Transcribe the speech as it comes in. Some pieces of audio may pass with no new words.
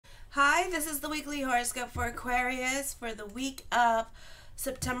Hi, this is the weekly horoscope for Aquarius for the week of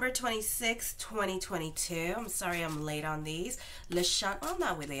September 26, 2022. I'm sorry I'm late on these. Well, I'm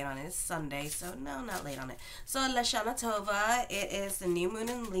not late on it. It's Sunday, so no, not late on it. So, Lashana Tova, it is the new moon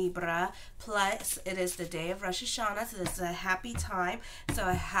in Libra, plus it is the day of Rosh Hashanah, so it's a happy time. So,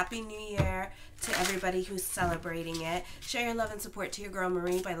 a happy new year to everybody who's celebrating it. Share your love and support to your girl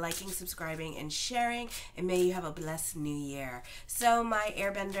Marie by liking, subscribing, and sharing, and may you have a blessed new year. So, my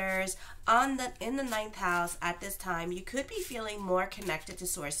airbenders, in the ninth house at this time, you could be feeling more connected to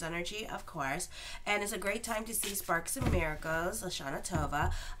source energy, of course, and it's a great time to see sparks and miracles, Lashana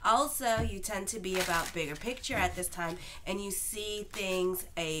Tova. Also, you tend to be about bigger picture at this time, and you see things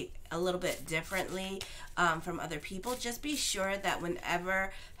a little bit differently from other people. Just be sure that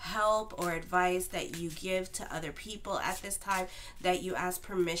whenever help or advice that you give to other people at this time, that you ask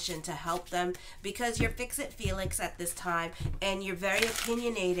permission to help them, because you're fix-it Felix at this time, and you're very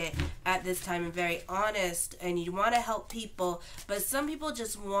opinionated at this time and very honest, and you want to help people, but some people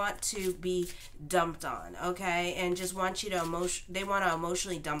just want to be dumped on, okay, and just want you to they want to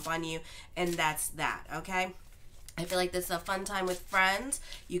emotionally dump on you, and that's that, okay? I feel like this is a fun time with friends.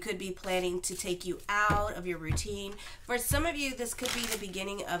 You could be planning to take you out of your routine. For some of you, this could be the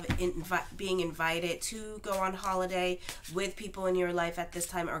beginning of being invited to go on holiday with people in your life at this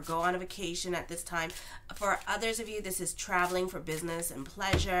time, or go on a vacation at this time. For others of you, this is traveling for business and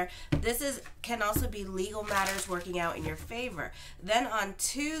pleasure. This can also be legal matters working out in your favor. Then on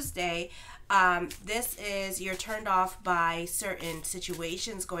Tuesday, you're turned off by certain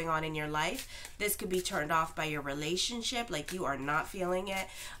situations going on in your life. This could be turned off by your relationship, like you are not feeling it,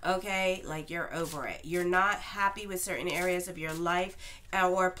 okay? Like you're over it. You're not happy with certain areas of your life,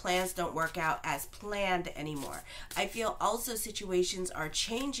 or plans don't work out as planned anymore. I feel also situations are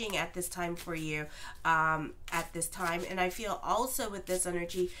changing at this time for you, at this time. And I feel also with this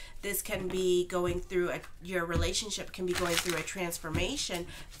energy, this can be going through your relationship can be going through a transformation,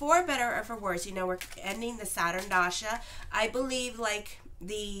 for better or for worse. You know, we're ending the Saturn Dasha. I believe like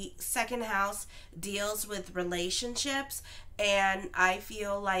the second house deals with relationships, and I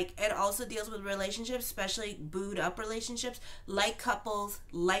feel like it also deals with relationships, especially booed up relationships, like couples,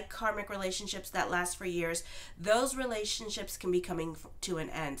 like karmic relationships that last for years. Those relationships can be coming to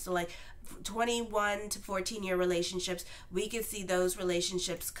an end. So like 21 to 14-year relationships, we could see those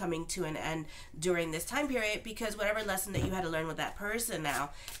relationships coming to an end during this time period, because whatever lesson that you had to learn with that person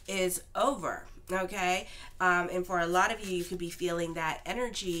now is over, okay? And for a lot of you, you could be feeling that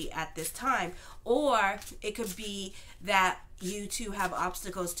energy at this time, or it could be that you two have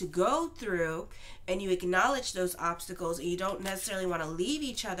obstacles to go through, and you acknowledge those obstacles, and you don't necessarily want to leave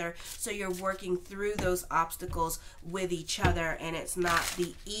each other, so you're working through those obstacles with each other, and it's not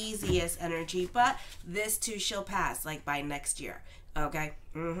the easiest energy, but this too shall pass, like by next year, okay?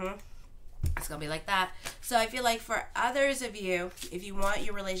 It's gonna be like that. So I feel like for others of you, if you want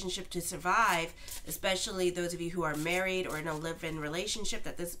your relationship to survive, especially those of you who are married or in a live-in relationship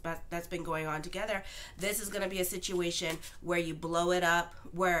that's been going on together, this is gonna be a situation where you blow it up,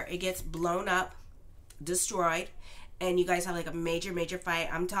 where it gets blown up, destroyed, and you guys have like a major fight.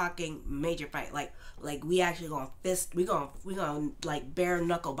 I'm talking major fight, like we actually gonna we gonna like bare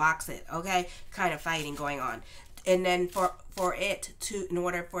knuckle box it, okay? Kind of fighting going on. And then in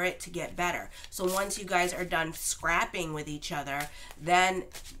order for it to get better. So once you guys are done scrapping with each other, then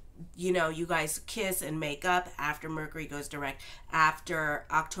you know, you guys kiss and make up after Mercury goes direct, after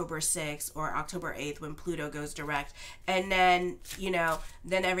October 6th or October 8th when Pluto goes direct. And then, you know,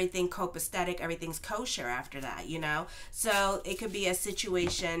 then everything copacetic, everything's kosher after that, you know. So it could be a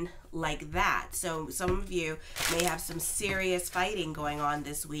situation like that. So some of you may have some serious fighting going on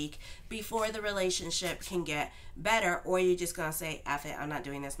this week before the relationship can get better, or you're just gonna say, F it, I'm not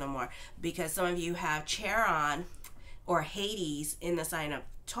doing this no more. Because some of you have Charon or Hades in the sign of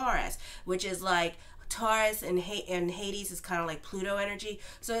Taurus, which is like Taurus and Hades is kind of like Pluto energy.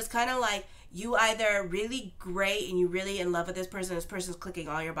 So it's kind of like you either really great and you really in love with this person's clicking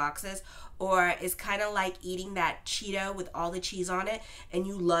all your boxes, or it's kind of like eating that Cheeto with all the cheese on it, and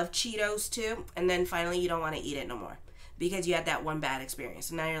you love Cheetos too, and then finally you don't want to eat it no more because you had that one bad experience.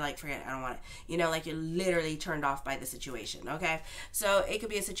 So now you're like, forget it, I don't want it. You know, like you're literally turned off by the situation, okay? So it could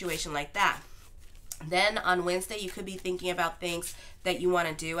be a situation like that. Then on Wednesday, you could be thinking about things that you want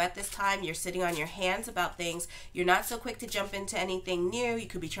to do at this time. You're sitting on your hands about things. You're not so quick to jump into anything new. You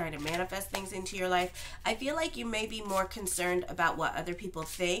could be trying to manifest things into your life. I feel like you may be more concerned about what other people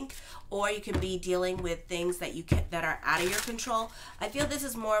think, or you could be dealing with things that that are out of your control. I feel this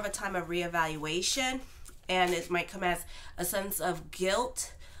is more of a time of reevaluation, and it might come as a sense of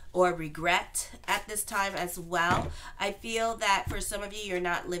guilt or regret at this time as well. I feel that for some of you, you're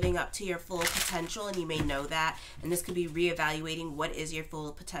not living up to your full potential, and you may know that, and this could be reevaluating what is your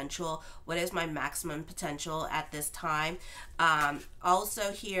full potential, what is my maximum potential at this time.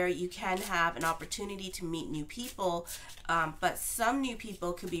 Also here, you can have an opportunity to meet new people, but some new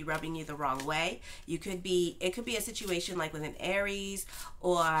people could be rubbing you the wrong way. It could be a situation like with an Aries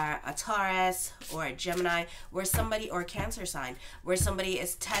or a Taurus or a Gemini, where somebody, or a Cancer sign, where somebody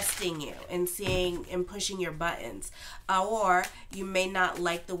is testing you and seeing and pushing your buttons, or you may not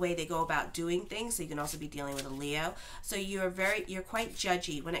like the way they go about doing things. So you can also be dealing with a Leo. So you're quite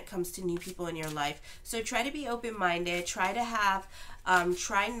judgy when it comes to new people in your life. So try to be open-minded. Try to have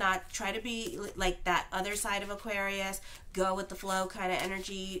try to be like that other side of Aquarius, go with the flow kind of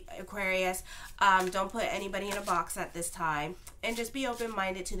energy Aquarius. Don't put anybody in a box at this time, and just be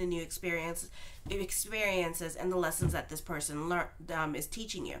open-minded to the new experiences and the lessons that this person is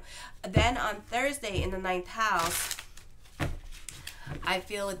teaching you. Then on Thursday in the 9th house, I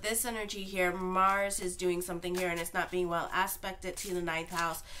feel with this energy here, Mars is doing something here, and it's not being well aspected to the 9th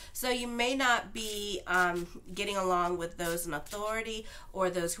house. So you may not be getting along with those in authority or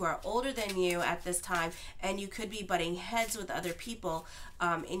those who are older than you at this time, and you could be butting heads with other people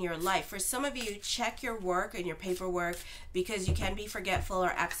in your life. For some of you, check your work and your paperwork, because you can be forgetful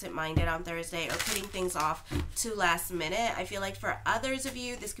or absent-minded on Thursday, or putting things off to last minute. I feel like for others of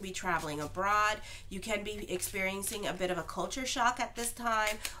you, this could be traveling abroad. You can be experiencing a bit of a culture shock at this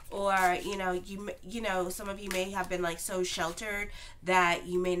time, or some of you may have been like so sheltered that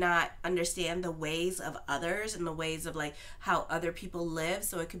you may not understand the ways of others and the ways of like how other people live.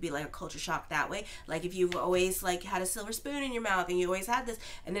 So it could be like a culture shock that way. Like if you've always like had a silver spoon in your mouth and you always had this,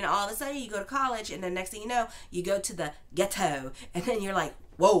 and then all of a sudden you go to college, and then next thing you know, you go to the ghetto, and then you're like,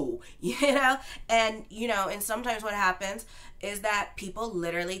 whoa, and sometimes what happens is that people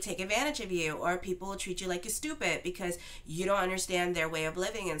literally take advantage of you, or people will treat you like you're stupid because you don't understand their way of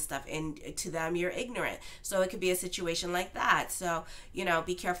living and stuff, and to them you're ignorant. So it could be a situation like that. So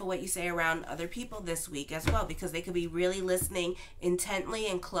be careful what you say around other people this week as well, because they could be really listening intently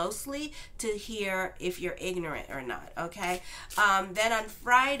and closely to hear if you're ignorant or not. Okay. Then on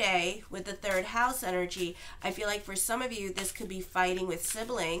Friday with the 3rd house energy, I feel like for some of you, this could be fighting with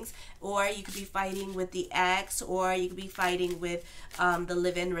siblings, or you could be fighting with the ex, or you could be fighting with the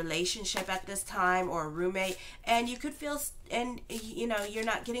live-in relationship at this time, or a roommate, and you could feel you're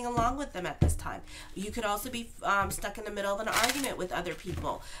not getting along with them at this time. You could also be stuck in the middle of an argument with other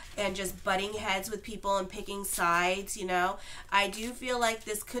people and just butting heads with people and picking sides. I do feel like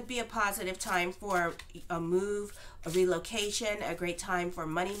this could be a positive time for a move, a relocation, a great time for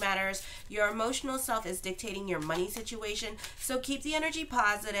money matters. Your emotional self is dictating your money situation, so keep the energy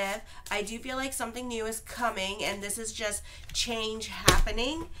positive. I do feel like something new is coming, and this is just change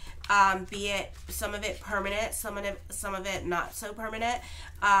happening, be it some of it permanent, some of it not so permanent,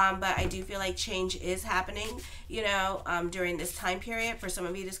 but I do feel like change is happening during this time period. For some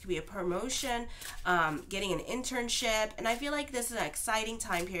of you, this could be a promotion, getting an internship, and I feel like this is an exciting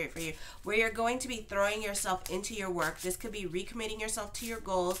time period for you, where you're going to be throwing yourself into your work. This could be recommitting yourself to your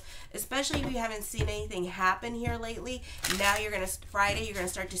goals, especially if you haven't seen anything happen here lately. Now Friday, you're going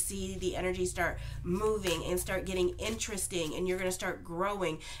to start to see the energy start moving and start getting interesting, and you're going to start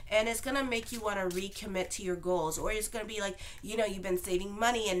growing, and it's going to make you want to recommit to your goals. Or it's going to be like, you've been saving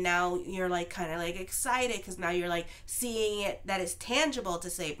money, and now you're like kind of like excited because now you're like seeing it that it's tangible to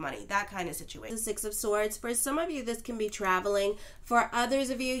save money, that kind of situation. The 6 of Swords, for some of you, this can be traveling. For others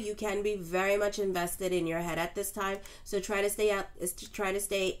of you, you can be very much invested in your head at this time. So try to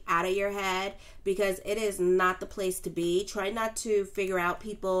stay out of your head, because it is not the place to be. Try not to figure out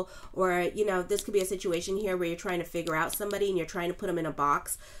people, or this could be a situation here where you're trying to figure out somebody and you're trying to put them in a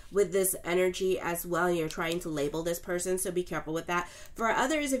box with this energy as well. You're trying to label this person, so be careful with that. For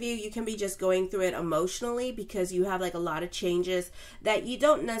others of you, you can be just going through it emotionally, because you have like a lot of changes that you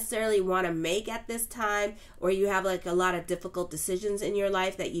don't necessarily want to make at this time, or you have like a lot of difficult decisions in your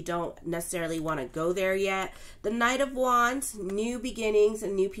life that you don't necessarily want to go there yet. The Knight of Wands, new beginnings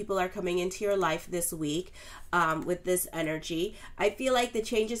and new people are coming into your life this week with this energy. I feel like the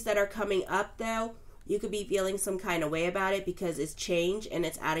changes that are coming up, though, you could be feeling some kind of way about it because it's change and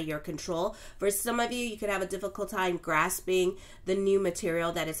it's out of your control. For some of you, you could have a difficult time grasping the new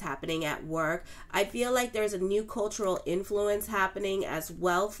material that is happening at work. I feel like there's a new cultural influence happening as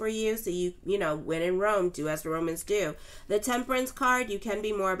well for you. So when in Rome, do as the Romans do. The Temperance card, you can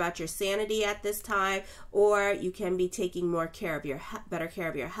be more about your sanity at this time, or you can be taking better care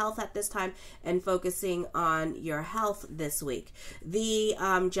of your health at this time and focusing on your health this week. The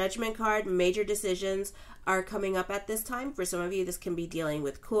Judgment card, major decisions are coming up at this time. For some of you, this can be dealing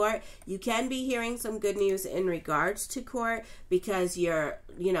with court. You can be hearing some good news in regards to court because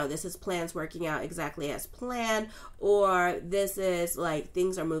this is plans working out exactly as planned, or this is like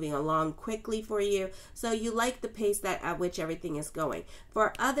things are moving along quickly for you. So you like the pace at which everything is going.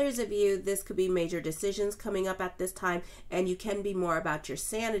 For others of you, this could be major decisions coming up at this time, and you can be more about your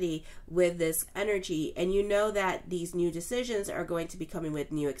sanity with this energy. And you know that these new decisions are going to be coming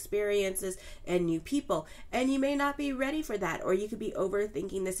with new experiences and new people, and you may not be ready for that, or you could be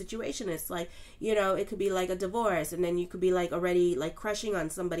overthinking the situation. It's like, it could be like a divorce, and then you could be like already like crushing on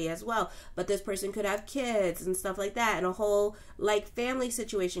somebody as well, but this person could have kids and stuff like that, and a whole like family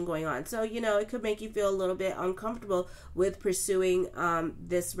situation going on. So it could make you feel a little bit uncomfortable with pursuing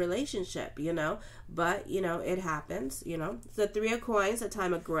this relationship, but it happens. It's the Three of Coins, a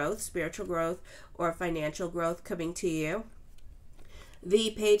time of growth, spiritual growth or financial growth coming to you.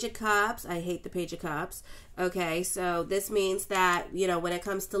 The Page of Cups, I hate the Page of Cups. Okay, so this means that, when it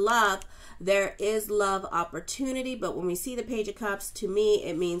comes to love, there is love opportunity, but when we see the Page of Cups, to me,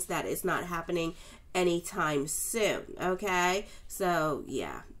 it means that it's not happening anytime soon. Okay, so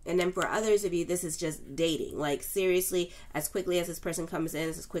yeah. And then for others of you, this is just dating. Like seriously, as quickly as this person comes in,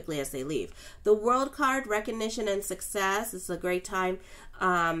 as quickly as they leave. The World card, recognition and success. It's a great time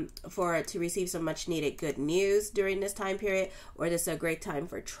to receive some much needed good news during this time period, or this is a great time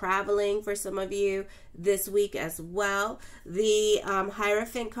for traveling for some of you this week as well. The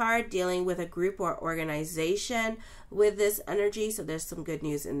Hierophant card, dealing with a group or organization with this energy, so there's some good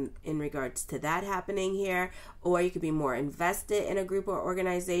news in regards to that happening here. Or you could be more invested in a group or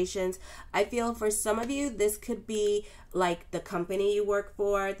organizations. I feel for some of you, this could be like the company you work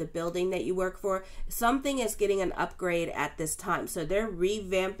for, the building that you work for. Something is getting an upgrade at this time. So they're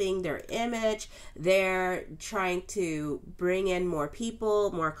revamping their image. They're trying to bring in more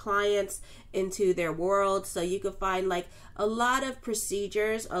people, more clients into their world. So you could find like a lot of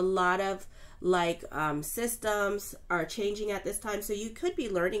procedures, a lot of systems are changing at this time. So you could be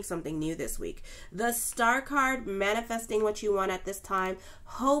learning something new this week. The Star card, manifesting what you want at this time.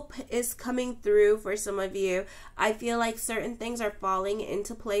 Hope is coming through for some of you. I feel like certain things are falling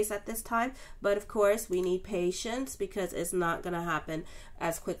into place at this time, but of course we need patience because it's not going to happen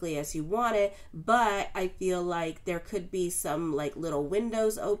as quickly as you want it. But I feel like there could be some like little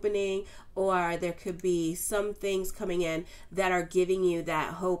windows opening, or there could be some things coming in that are giving you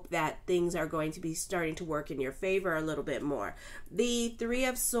that hope that things are going to be starting to work in your favor a little bit more. The Three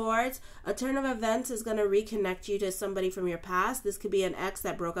of Swords, a turn of events is going to reconnect you to somebody from your past. This could be an ex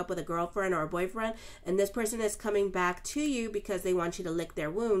that broke up with a girlfriend or a boyfriend, and this person is coming back to you because they want you to lick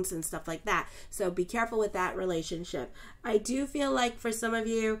their wounds and stuff like that. So be careful with that relationship. I do feel like for some of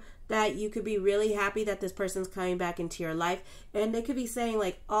you that you could be really happy that this person's coming back into your life, and they could be saying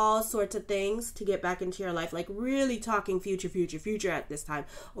like all sorts of things to get back into your life, like really talking future at this time,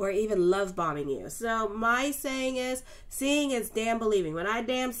 or even love bombing you. So my saying is, seeing is damn believing. When I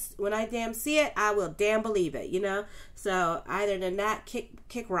damn see it, I will damn believe it, So either than that,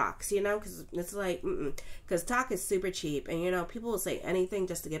 kick rocks, because it's like, because talk is super cheap, and people will say anything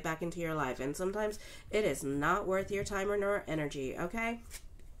just to get back into your life, and sometimes it is not worth your time or energy. Okay.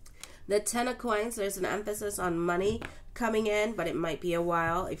 The Ten of Coins, there's an emphasis on money coming in, but it might be a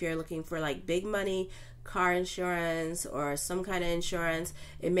while. If you're looking for like big money, car insurance or some kind of insurance,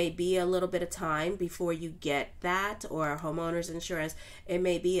 it may be a little bit of time before you get that, or homeowner's insurance. It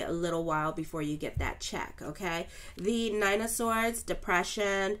may be a little while before you get that check, okay? The Nine of Swords,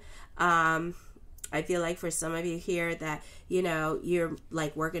 depression. I feel like for some of you here that, you're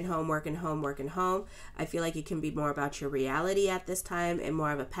like working home. I feel like it can be more about your reality at this time and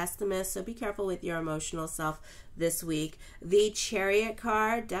more of a pessimist. So be careful with your emotional self this week. The Chariot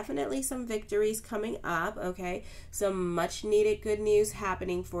card, definitely some victories coming up, okay? Some much needed good news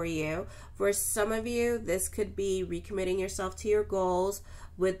happening for you. For some of you, this could be recommitting yourself to your goals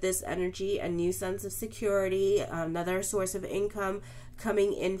with this energy, a new sense of security, another source of income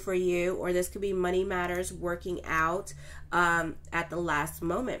coming in for you, or this could be money matters working out at the last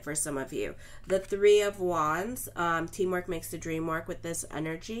moment for some of you. The Three of Wands, teamwork makes the dream work with this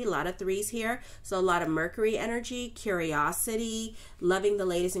energy. A lot of threes here, so a lot of Mercury energy, curiosity, loving the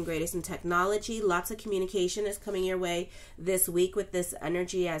latest and greatest in technology. Lots of communication is coming your way this week with this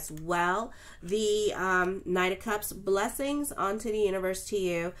energy as well. The Knight of Cups, blessings onto the universe to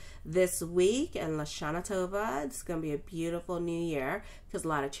you this week, and Lashana Tova. It's going to be a beautiful new year. because a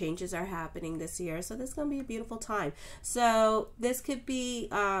lot of changes are happening this year. So this is going to be a beautiful time. So this could be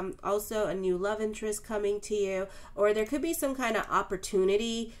also a new love interest coming to you, or there could be some kind of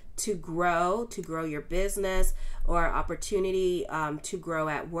opportunity to grow your business, or opportunity to grow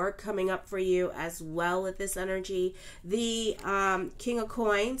at work coming up for you as well with this energy. The King of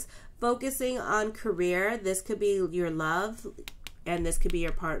Coins, focusing on career. This could be your love, and this could be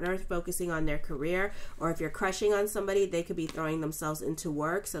your partner focusing on their career. Or if you're crushing on somebody, they could be throwing themselves into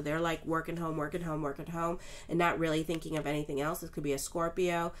work. So they're like working home, and not really thinking of anything else. This could be a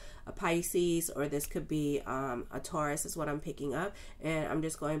Scorpio, a Pisces, or this could be a Taurus is what I'm picking up. And I'm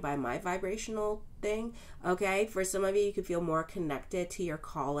just going by my vibrational thing. Okay, for some of you, you could feel more connected to your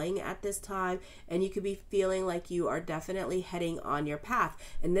calling at this time, and you could be feeling like you are definitely heading on your path.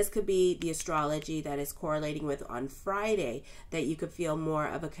 And this could be the astrology that is correlating with on Friday, that you could feel more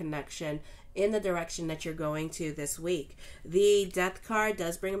of a connection in the direction that you're going to this week. The Death card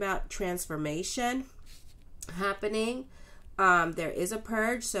does bring about transformation happening. There is a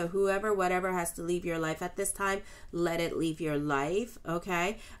purge, so whoever, whatever has to leave your life at this time, let it leave your life,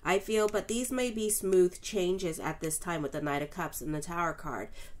 okay? I feel, but these may be smooth changes at this time with the Knight of Cups and the Tower card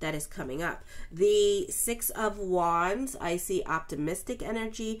that is coming up. The Six of Wands, I see optimistic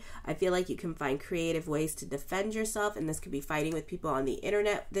energy. I feel like you can find creative ways to defend yourself, and this could be fighting with people on the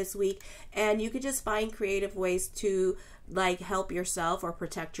internet this week, and you could just find creative ways to like help yourself or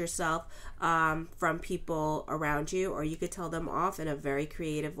protect yourself from people around you, or you could tell them off in a very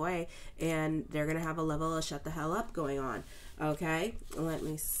creative way, and they're gonna have a level of shut the hell up going on. Okay, let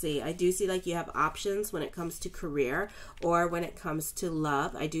me see. I do see like you have options when it comes to career or when it comes to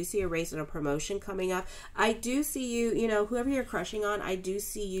love. I do see a raise and a promotion coming up. I do see you, you know, whoever you're crushing on, I do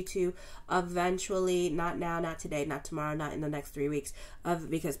see you two eventually, not now, not today, not tomorrow, not in the next 3 weeks,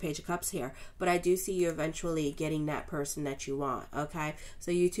 because Page of Cups here, but I do see you eventually getting that person that you want, okay?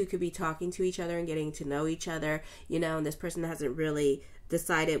 So you two could be talking to each other and getting to know each other, you know, and this person hasn't really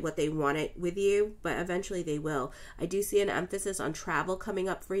decided what they wanted with you, but eventually they will. I do see an emphasis on travel coming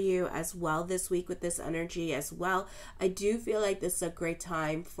up for you as well this week with this energy as well. I do feel like this is a great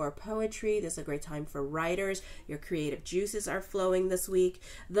time for poetry. This is a great time for writers. Your creative juices are flowing this week.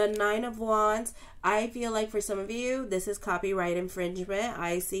 The Nine of Wands, I feel like for some of you, this is copyright infringement.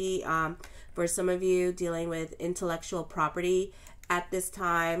 I see for some of you dealing with intellectual property at this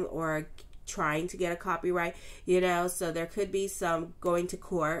time, or trying to get a copyright, you know, so there could be some going to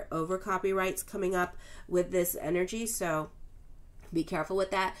court over copyrights coming up with this energy, so be careful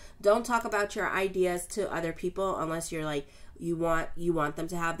with that. Don't talk about your ideas to other people unless you're like you want them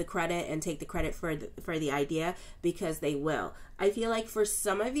to have the credit and take the credit for the idea, because they will. I feel like for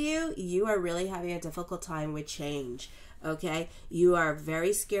some of you, you are really having a difficult time with change. Okay, you are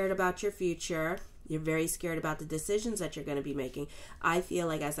very scared about your future. You're very scared about the decisions that you're going to be making. I feel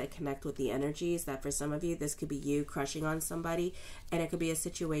like as I connect with the energies, that for some of you, this could be you crushing on somebody, and it could be a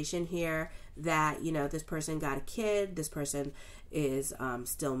situation here that, you know, this person got a kid, this person is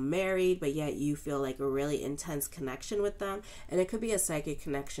still married, but yet you feel like a really intense connection with them, and it could be a psychic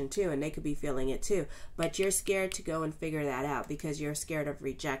connection too, and they could be feeling it too, but you're scared to go and figure that out because you're scared of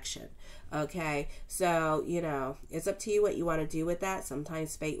rejection. Okay, so, you know, it's up to you what you want to do with that.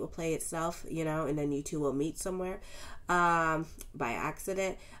 Sometimes fate will play itself, you know, and then you two will meet somewhere by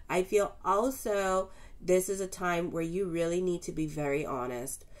accident. I feel also this is a time where you really need to be very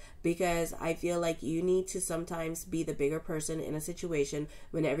honest, because I feel like you need to sometimes be the bigger person in a situation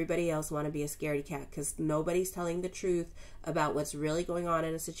when everybody else want to be a scaredy cat, because nobody's telling the truth about what's really going on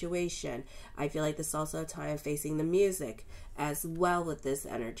in a situation. I feel like this is also a time of facing the music as well with this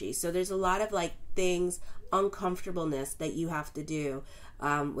energy. So there's a lot of like things, uncomfortableness that you have to do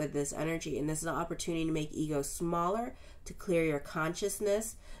with this energy, and this is an opportunity to make ego smaller, to clear your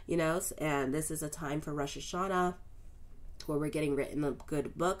consciousness, you know, and this is a time for Rosh Hashanah, where we're getting written a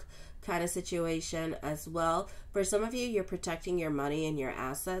good book kind of situation as well. For some of you, you're protecting your money and your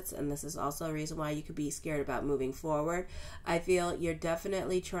assets, and this is also a reason why you could be scared about moving forward. I feel you're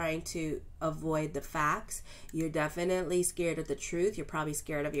definitely trying to avoid the facts. You're definitely scared of the truth. You're probably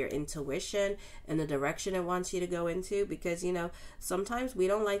scared of your intuition and the direction it wants you to go into, because, you know, sometimes we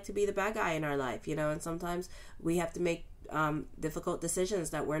don't like to be the bad guy in our life, you know, and sometimes we have to make difficult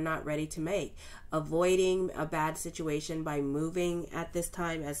decisions that we're not ready to make. Avoiding a bad situation by moving at this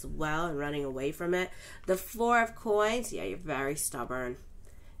time as well and running away from it. The Four of Coins, yeah, you're very stubborn.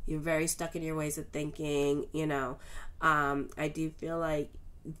 You're very stuck in your ways of thinking, you know. I do feel like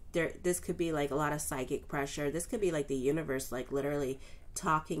this could be like a lot of psychic pressure. This could be like the universe like literally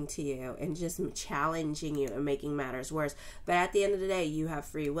talking to you and just challenging you and making matters worse. But at the end of the day, you have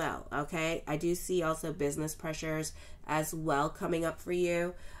free will, okay? I do see also business pressures as well coming up for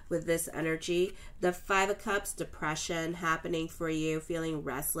you with this energy. The Five of Cups, depression happening for you, feeling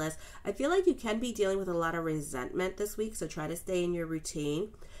restless. I feel like you can be dealing with a lot of resentment this week, so try to stay in your routine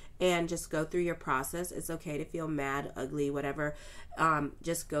and just go through your process. It's okay to feel mad, ugly, whatever.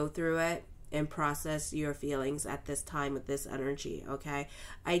 Just go through it and process your feelings at this time with this energy, okay?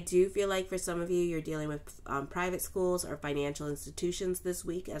 I do feel like for some of you, you're dealing with private schools or financial institutions this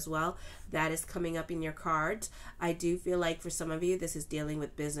week as well. That is coming up in your cards. I do feel like for some of you, this is dealing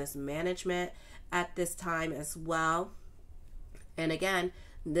with business management at this time as well. And again,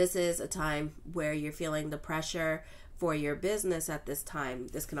 this is a time where you're feeling the pressure for your business at this time.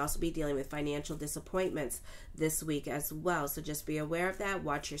 This can also be dealing with financial disappointments this week as well. So just be aware of that.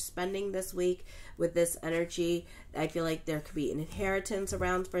 Watch your spending this week with this energy. I feel like there could be an inheritance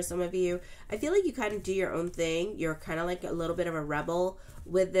around for some of you. I feel like you kind of do your own thing. You're kind of like a little bit of a rebel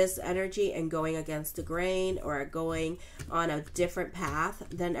with this energy and going against the grain or going on a different path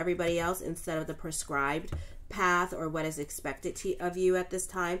than everybody else instead of the prescribed path or what is expected of you at this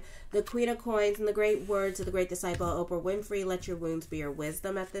time. The Queen of Coins and the great words of the great disciple Oprah Winfrey, let your wounds be your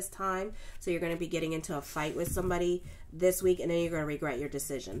wisdom at this time. So you're going to be getting into a fight with somebody this week and then you're going to regret your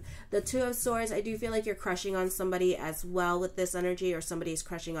decision. The Two of Swords, I do feel like you're crushing on somebody as well with this energy, or somebody's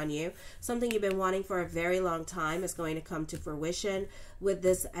crushing on you. Something you've been wanting for a very long time is going to come to fruition with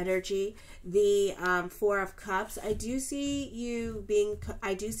this energy. The Four of Cups, I do see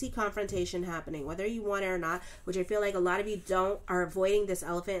confrontation happening, whether you want it or not, which I feel like a lot of you are avoiding this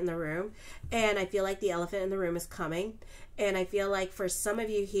elephant in the room. And I feel like the elephant in the room is coming. And I feel like for some of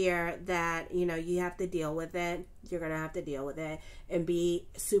you here that, you know, you have to deal with it. You're going to have to deal with it and be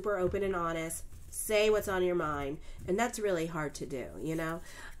super open and honest. Say what's on your mind. And that's really hard to do, you know.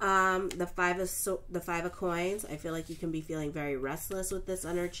 The Five of Coins, I feel like you can be feeling very restless with this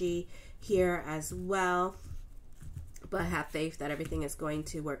energy here as well. But have faith that everything is going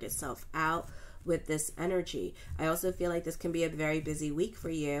to work itself out with this energy. I also feel like this can be a very busy week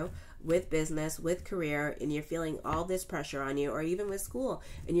for you with business, with career, and you're feeling all this pressure on you, or even with school,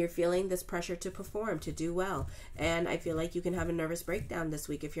 and you're feeling this pressure to perform, to do well. And I feel like you can have a nervous breakdown this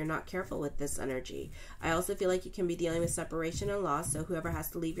week if you're not careful with this energy. I also feel like you can be dealing with separation and loss, so whoever has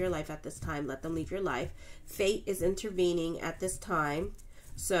to leave your life at this time, let them leave your life. Fate is intervening at this time,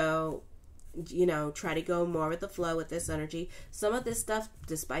 so you know, try to go more with the flow with this energy. Some of this stuff,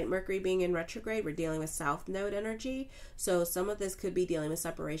 despite Mercury being in retrograde, we're dealing with South Node energy. So some of this could be dealing with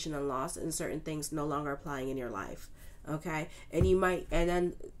separation and loss and certain things no longer applying in your life. Okay. And you might, and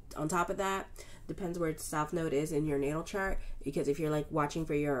then on top of that, depends where South Node is in your natal chart. Because if you're like watching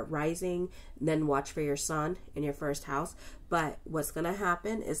for your rising, then watch for your sun in your first house. But what's going to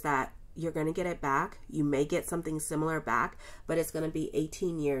happen is that you're going to get it back. You may get something similar back, but it's going to be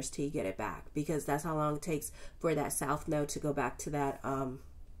 18 years till you get it back, because that's how long it takes for that South Node to go back to that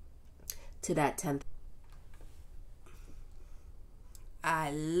 10th.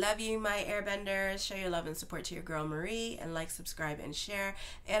 I love you, my airbenders. Show your love and support to your girl Marie, and like, subscribe, and share.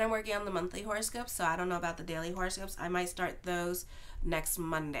 And I'm working on the monthly horoscopes, so I don't know about the daily horoscopes. I might start those next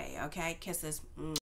Monday. Okay, kisses.